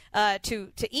lab, to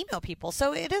email people.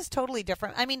 So it is totally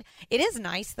different. I mean, it is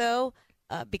nice though,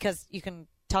 because you can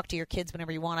talk to your kids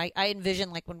whenever you want. I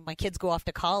envision like when my kids go off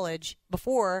to college.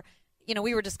 Before,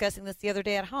 we were discussing this the other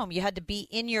day at home. You had to be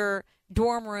in your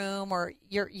dorm room, or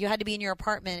you had to be in your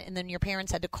apartment, and then your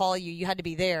parents had to call you. You had to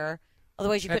be there.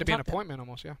 Otherwise, you couldn't had to be talk an appointment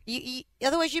almost, yeah.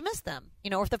 Otherwise, you miss them.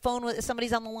 Or if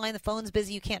somebody's on the line, the phone's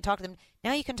busy, you can't talk to them.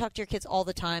 Now you can talk to your kids all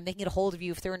the time. They can get a hold of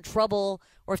you if they're in trouble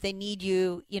or if they need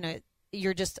you.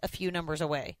 You're just a few numbers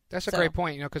away. That's a great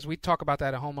point, because we talk about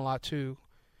that at home a lot too.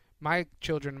 My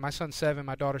children, my son's 7,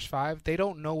 my daughter's 5. They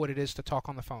don't know what it is to talk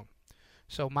on the phone.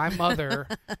 So my mother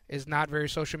is not very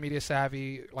social media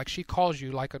savvy. Like, she calls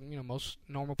you like most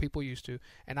normal people used to,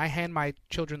 and I hand my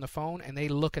children the phone and they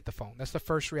look at the phone. That's the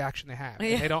first reaction they have.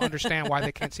 And they don't understand why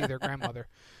they can't see their grandmother.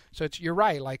 So you're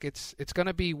right. Like it's going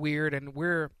to be weird, and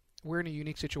we're in a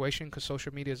unique situation because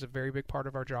social media is a very big part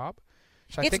of our job.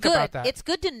 So I think about that. It's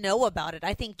good to know about it.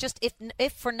 I think just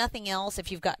if for nothing else,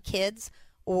 if you've got kids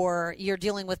or you're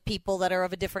dealing with people that are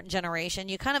of a different generation,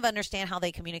 you kind of understand how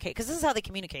they communicate, because this is how they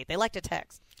communicate. They like to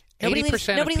text.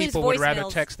 80% of people would rather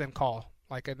text than call.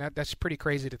 Like, and that's pretty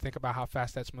crazy to think about how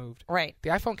fast that's moved. Right.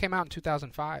 The iPhone came out in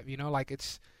 2005.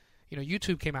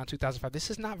 YouTube came out in 2005.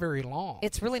 This is not very long.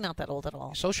 It's really not that old at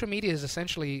all. Social media is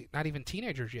essentially not even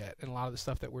teenagers yet in a lot of the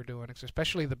stuff that we're doing,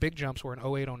 especially the big jumps were in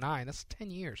 08, 09. That's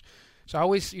 10 years. So I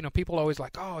always, people always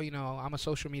like, oh, I'm a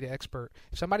social media expert.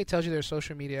 If somebody tells you they're a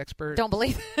social media expert, don't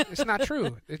believe it. It's not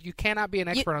true. You cannot be an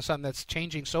expert on something that's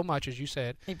changing so much, as you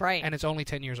said, right? And it's only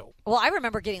 10 years old. Well, I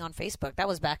remember getting on Facebook. That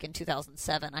was back in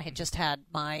 2007. I had just had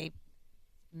my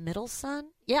middle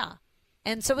son. Yeah.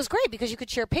 And so it was great because you could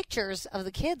share pictures of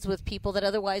the kids with people that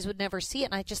otherwise would never see it.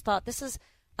 And I just thought, this is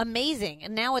amazing.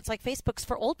 And now it's like Facebook's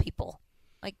for old people.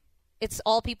 Like, it's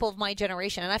all people of my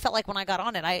generation. And I felt like when I got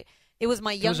on it, It was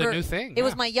my younger. It was a new thing. It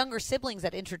was my younger siblings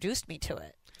that introduced me to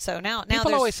it. So now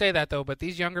people always say that though, but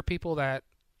these younger people that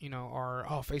are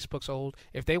Facebook's old.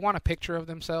 If they want a picture of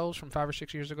themselves from 5 or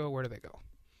 6 years ago, where do they go?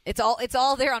 It's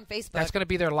all there on Facebook. That's going to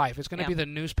be their life. It's going to be the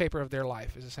newspaper of their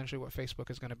life. Is essentially what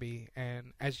Facebook is going to be.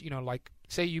 And as like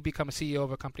say you become a CEO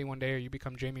of a company one day, or you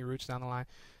become Jamie Roots down the line,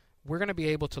 we're going to be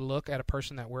able to look at a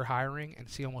person that we're hiring and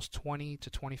see almost 20 to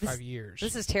 25 years.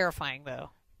 This is terrifying, though.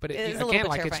 But again,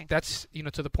 like that's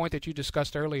to the point that you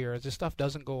discussed earlier, is this stuff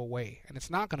doesn't go away, and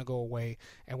it's not going to go away,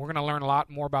 and we're going to learn a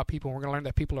lot more about people. And we're going to learn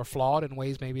that people are flawed in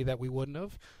ways maybe that we wouldn't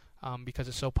have, because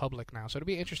it's so public now. So it'll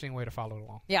be an interesting way to follow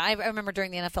along. Yeah, I remember during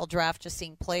the NFL draft just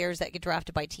seeing players that get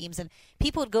drafted by teams, and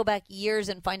people would go back years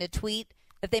and find a tweet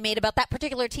that they made about that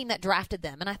particular team that drafted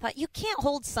them, and I thought, you can't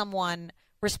hold someone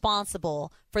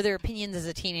responsible for their opinions as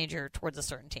a teenager towards a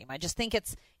certain team. I just think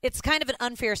it's kind of an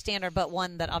unfair standard, but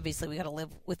one that obviously we got to live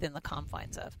within the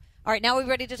confines of. All right, now are we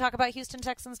ready to talk about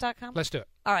HoustonTexans.com? Let's do it.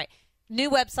 All right.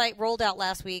 New website rolled out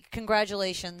last week.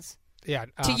 Congratulations. Yeah.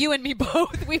 To you and me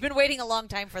both. We've been waiting a long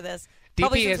time for this.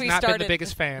 DP has not been the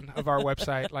biggest fan of our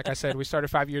website. Like I said, we started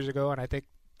 5 years ago, and I think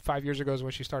 5 years ago is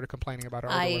when she started complaining about our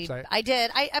other website. I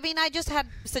did. I mean, I just had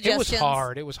suggestions.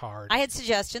 It was hard. I had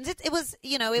suggestions. It was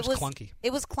clunky.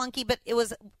 It was clunky, but it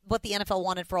was what the NFL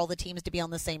wanted for all the teams to be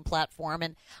on the same platform.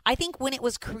 And I think when it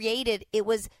was created, it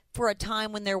was for a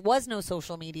time when there was no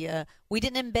social media. We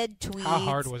didn't embed tweets. How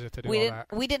hard was it to do all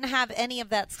that? We didn't have any of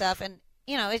that stuff. And,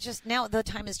 it's just now the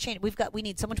time has changed. We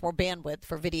need so much more bandwidth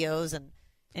for videos and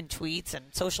tweets and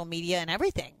social media and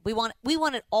everything. We want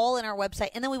it all in our website,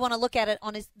 and then we want to look at it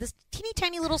on this teeny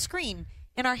tiny little screen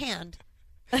in our hand.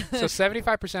 So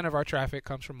 75% of our traffic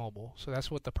comes from mobile. So that's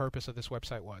what the purpose of this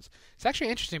website was. It's actually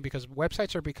interesting because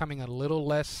websites are becoming a little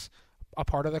less a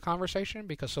part of the conversation,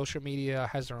 because social media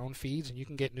has their own feeds, and you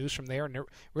can get news from there and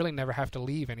really never have to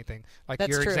leave anything. Like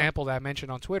That's your true. example that I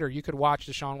mentioned on Twitter, you could watch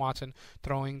Deshaun Watson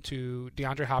throwing to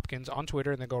DeAndre Hopkins on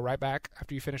Twitter and then go right back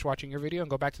after you finish watching your video and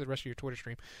go back to the rest of your Twitter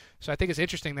stream. So I think it's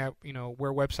interesting that,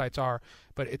 where websites are,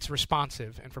 but it's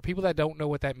responsive. And for people that don't know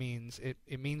what that means,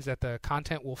 it means that the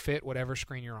content will fit whatever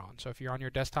screen you're on. So if you're on your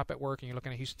desktop at work and you're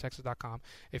looking at HoustonTexans.com,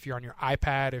 if you're on your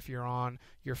iPad, if you're on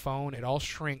your phone, it all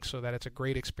shrinks so that it's a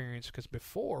great experience. Because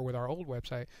before, with our old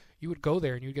website, you would go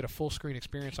there and you'd get a full screen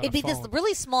experience on a phone. It'd be this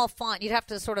really small font. You'd have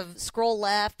to sort of scroll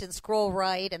left and scroll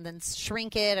right and then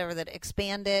shrink it or then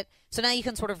expand it. So now you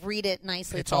can sort of read it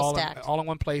nicely. It's all stacked. All in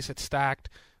one place. It's stacked.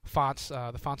 Fonts,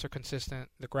 the fonts are consistent.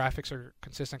 The graphics are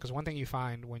consistent. Because one thing you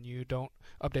find when you don't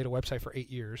update a website for 8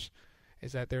 years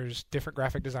is that there's different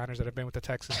graphic designers that have been with the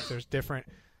Texans. There's different,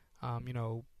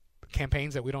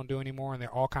 campaigns that we don't do anymore, and they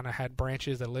all kind of had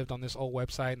branches that lived on this old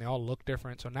website, and they all look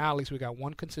different. So now at least we got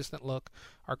one consistent look.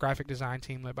 Our graphic design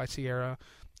team, led by Sierra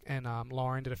and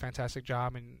Lauren, did a fantastic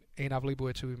job, and Einav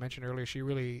Leibowitz, who we mentioned earlier, she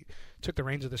really took the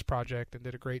reins of this project and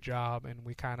did a great job. And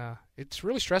it's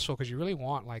really stressful because you really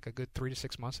want like a good 3 to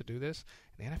 6 months to do this,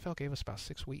 and the NFL gave us about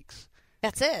 6 weeks.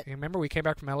 That's it. And remember, we came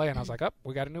back from LA, and I was like,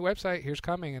 we got a new website. Here's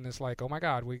coming. And it's like, oh, my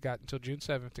God, we got until June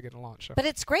 7th to get it launched. So. But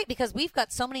it's great because we've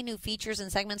got so many new features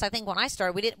and segments. I think when I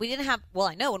started, we didn't have, well,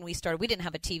 I know when we started, we didn't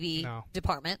have a TV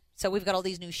department. So we've got all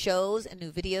these new shows and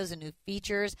new videos and new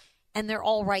features, and they're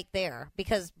all right there.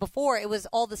 Because before, it was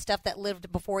all the stuff that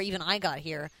lived before even I got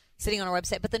here, sitting on our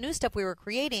website. But the new stuff we were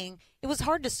creating, it was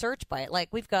hard to search by it. Like,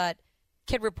 we've got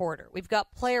Kid Reporter. We've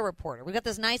got Player Reporter. We've got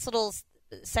this nice little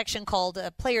section called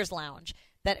Players Lounge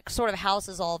that sort of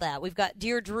houses all that. We've got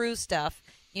Dear Drew stuff,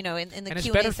 in the Q&A session. And it's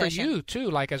better for you, too,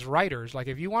 like as writers. Like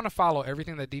if you want to follow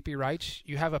everything that DP writes,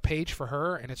 you have a page for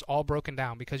her, and it's all broken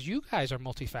down because you guys are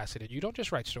multifaceted. You don't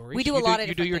just write stories. We do a lot of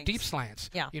different You do your things. deep slants.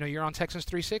 Yeah. You're on Texans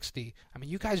 360. I mean,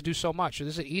 you guys do so much. So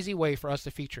this is an easy way for us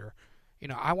to feature.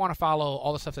 I want to follow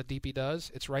all the stuff that DP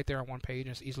does. It's right there on one page,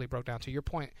 and it's easily broke down. To your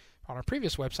point, on our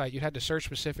previous website, you had to search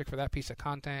specific for that piece of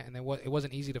content, and it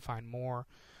wasn't easy to find more.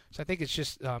 So I think it's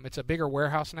just it's a bigger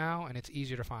warehouse now, and it's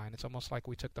easier to find. It's almost like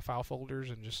we took the file folders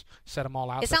and just set them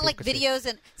all out. It's not like videos,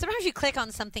 and sometimes you click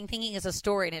on something thinking it's a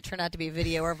story, and it turned out to be a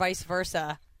video, or vice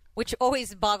versa, which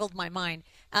always boggled my mind.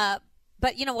 But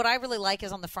what I really like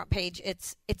is on the front page,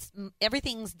 it's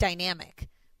everything's dynamic.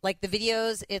 Like the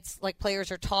videos, it's like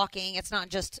players are talking. It's not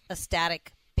just a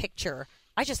static picture.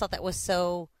 I just thought that was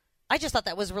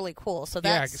really cool. So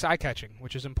that's it's eye catching,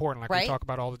 which is important. Like right? We talk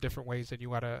about all the different ways that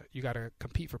you gotta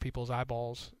compete for people's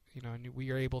eyeballs. And we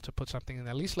are able to put something in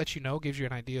that at least lets you know, gives you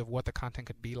an idea of what the content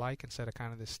could be like instead of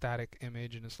kind of this static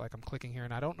image. And it's like I'm clicking here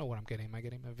and I don't know what I'm getting. Am I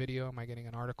getting a video? Am I getting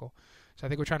an article? So I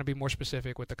think we're trying to be more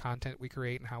specific with the content we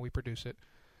create and how we produce it.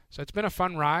 So it's been a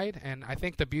fun ride, and I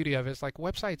think the beauty of it is like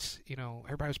websites,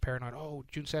 everybody was paranoid,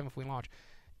 June 7th we launch.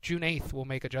 June 8th we'll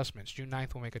make adjustments. June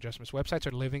 9th we'll make adjustments. Websites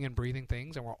are living and breathing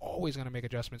things, and we're always going to make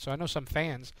adjustments. So I know some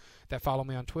fans that follow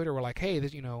me on Twitter were like, hey,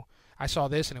 this, I saw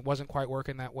this and it wasn't quite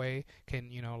working that way.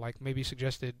 Can, maybe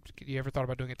suggested, you ever thought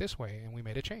about doing it this way? And we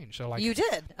made a change. So you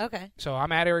did? Okay. So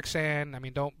I'm at Eric San. I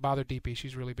mean, don't bother DP.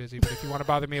 She's really busy. But if you want to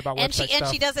bother me about website stuff. And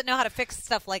she doesn't know how to fix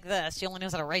stuff like this. She only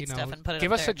knows how to write stuff and put it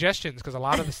Give up us there. suggestions, because a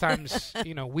lot of the times,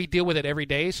 we deal with it every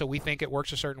day, so we think it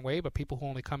works a certain way, but people who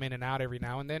only come in and out every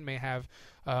now and then may have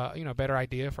better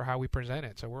idea for how we present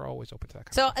it. So we're always open to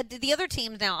that. So the other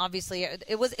teams now, obviously,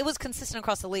 it was consistent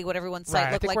across the league what everyone's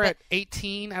site looked like. I think we're at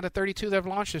 18 out of 32 that have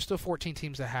launched. There's still 14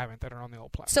 teams that haven't, that are on the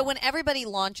old platform. So when everybody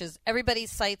launches,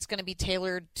 everybody's site's going to be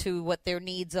tailored to what their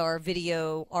needs are: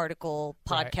 video, article,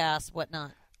 podcast,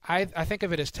 whatnot. I think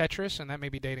of it as Tetris, and that may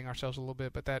be dating ourselves a little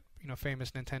bit, but that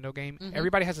famous Nintendo game.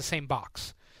 Everybody has the same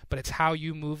box, but it's how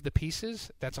you move the pieces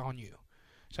that's on you.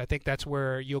 So I think that's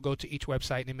where you'll go to each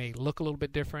website, and it may look a little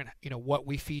bit different. What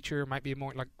we feature might be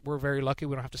more like, we're very lucky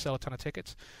we don't have to sell a ton of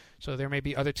tickets. So there may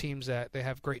be other teams that they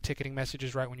have great ticketing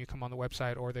messages right when you come on the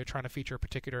website, or they're trying to feature a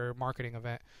particular marketing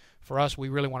event. For us, we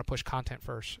really want to push content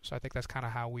first. So I think that's kind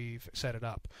of how we've set it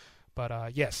up.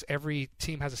 But yes, every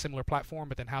team has a similar platform,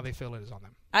 but then how they feel it is on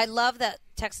them. I love that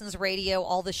Texans Radio,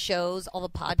 all the shows, all the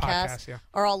podcasts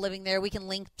are all living there. We can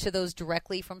link to those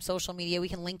directly from social media. We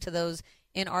can link to those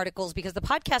in articles, because the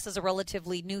podcast is a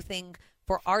relatively new thing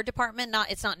for our department.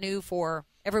 It's not new for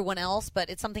everyone else, but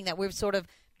it's something that we've sort of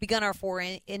begun our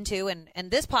foray into. And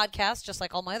this podcast, just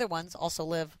like all my other ones, also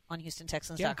live on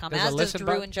HoustonTexans.com, as does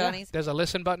Drew and Johnny's. There's a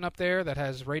listen button up there that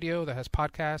has radio, that has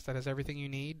podcast, that has everything you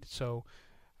need. So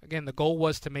again, the goal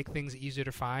was to make things easier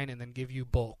to find and then give you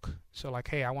bulk. So like,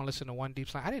 hey, I want to listen to one Deep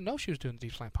Slant. I didn't know she was doing the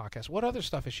Deep Slant podcast. What other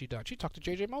stuff has she done? She talked to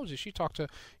J.J. Moses. She talked to,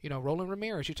 Roland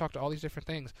Ramirez. She talked to all these different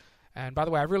things. And by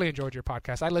the way, I really enjoyed your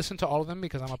podcast. I listen to all of them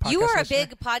because I'm a podcast You are listener. a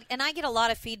big and I get a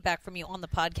lot of feedback from you on the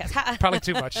podcast. Probably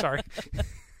too much, sorry.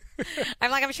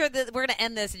 I'm sure that we're going to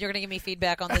end this and you're going to give me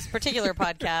feedback on this particular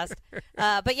podcast.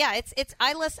 But yeah,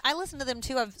 I listen to them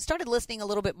too. I've started listening a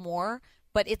little bit more,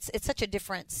 but it's such a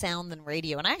different sound than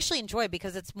radio. And I actually enjoy it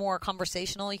because it's more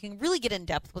conversational. You can really get in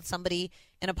depth with somebody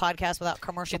in a podcast without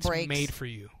commercial breaks. It's made for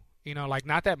you.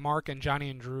 Not that Mark and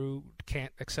Johnny and Drew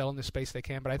can't excel in the space they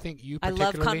can, but I think you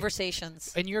particularly... I love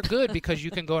conversations. And you're good because you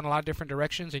can go in a lot of different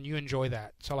directions and you enjoy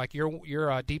that. So like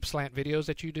your deep slant videos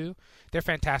that you do, they're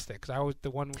fantastic. Because I was the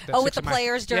one that with the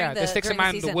players during the season. Yeah, that sticks in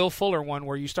mind, the Will Fuller one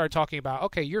where you start talking about,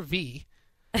 okay, you're V.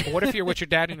 But what if you're with your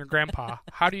dad and your grandpa?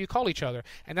 How do you call each other?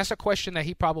 And that's a question that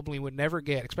he probably would never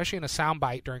get, especially in a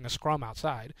soundbite during a scrum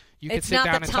outside. You could sit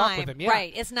down and talk with him. Yeah.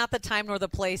 Right. It's not the time nor the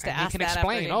place to ask that. And he can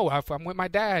explain, if I'm with my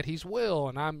dad, he's Will,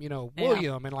 and I'm,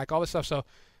 William, and like all this stuff. So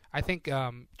I think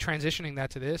transitioning that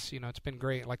to this, it's been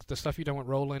great. Like the stuff you've done with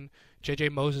Roland, J.J.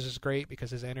 Moses is great because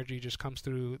his energy just comes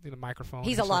through the microphone.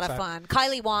 He's a lot of fun.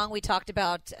 Kylie Wong, we talked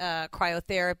about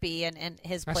cryotherapy and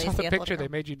his place. I saw the picture. They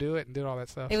made you do it and did all that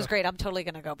stuff. It was great. I'm totally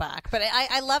going to go back. But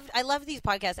I love these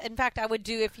podcasts. In fact, I would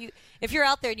do if you're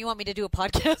out there and you want me to do a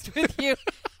podcast with you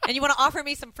and you want to offer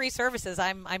me some free services,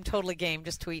 I'm totally game.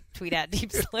 Just tweet at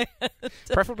Deep Slant.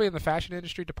 Preferably in the fashion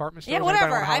industry department store. Yeah,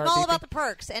 whatever. I'm all about the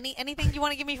perks. Anything you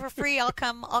want to give me for free, I'll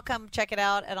come check it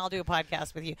out and I'll do a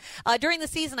podcast with you. During the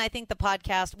season, I think the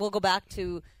podcast will go back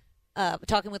to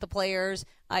talking with the players.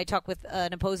 I talk with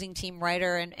an opposing team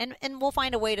writer, and we'll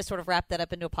find a way to sort of wrap that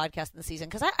up into a podcast in the season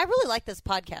because I really like this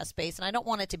podcast space, and I don't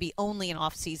want it to be only an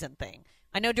off-season thing.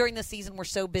 I know during the season we're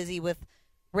so busy with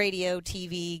radio,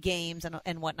 TV, games,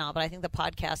 and whatnot, but I think the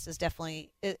podcast is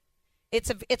definitely it's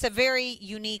a very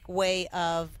unique way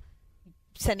of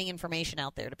sending information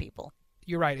out there to people.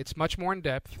 You're right. It's much more in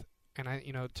depth, and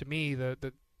to me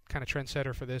the kind of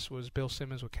trendsetter for this was Bill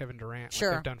Simmons with Kevin Durant.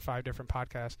 Sure. They've done 5 different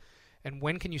podcasts. And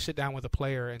when can you sit down with a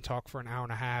player and talk for an hour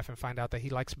and a half and find out that he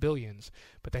likes Billions,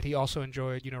 but that he also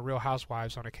enjoyed, Real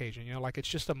Housewives on occasion? It's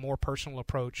just a more personal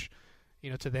approach,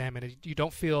 to them. And you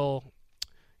don't feel,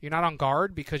 you're not on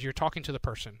guard because you're talking to the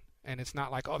person. And it's not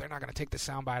like, oh, they're not going to take the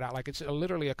soundbite out. Like, it's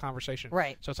literally a conversation.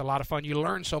 Right. So it's a lot of fun. You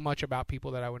learn so much about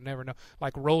people that I would never know.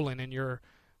 Like Roland in your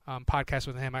podcast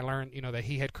with him, I learned, that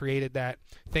he had created that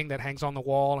thing that hangs on the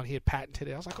wall and he had patented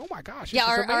it. I was like, oh my gosh, this is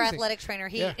amazing. Our athletic trainer,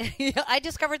 I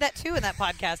discovered that too in that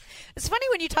podcast. It's funny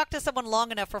when you talk to someone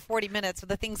long enough for 40 minutes with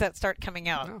the things that start coming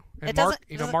out. And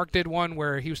Mark did one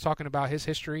where he was talking about his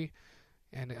history,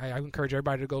 And I encourage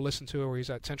everybody to go listen to it, where he's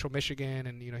at Central Michigan,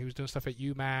 and he was doing stuff at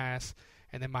UMass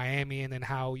and then Miami, and then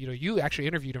how you actually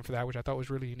interviewed him for that, which I thought was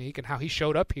really unique, and how he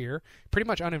showed up here pretty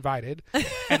much uninvited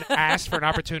and asked for an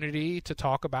opportunity to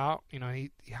talk about he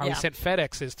sent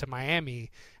FedExes to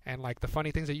Miami and like the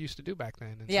funny things they used to do back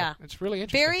then. And so it's really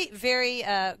interesting. Very, very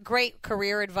great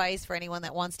career advice for anyone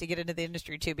that wants to get into the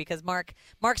industry too, because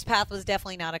Mark's path was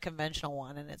definitely not a conventional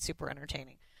one, and it's super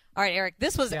entertaining. All right, Eric,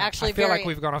 this was actually I feel like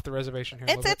we've gone off the reservation here.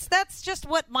 That's just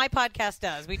what my podcast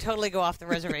does. We totally go off the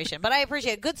reservation. But I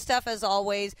appreciate it. Good stuff as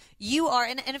always. You are,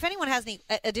 and if anyone has any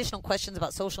additional questions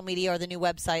about social media or the new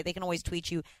website, they can always tweet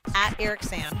you at Eric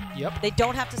San. Yep. They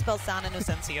don't have to spell San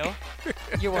Inocencio.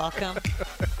 You're welcome.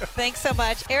 Thanks so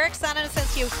much. Eric San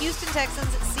Inocencio, Houston Texans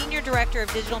Senior Director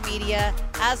of Digital Media.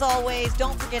 As always,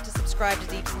 don't forget to subscribe to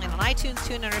Deep Line on iTunes,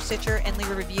 TuneIn, or Stitcher, and leave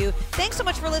a review. Thanks so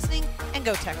much for listening, and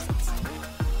go Texans.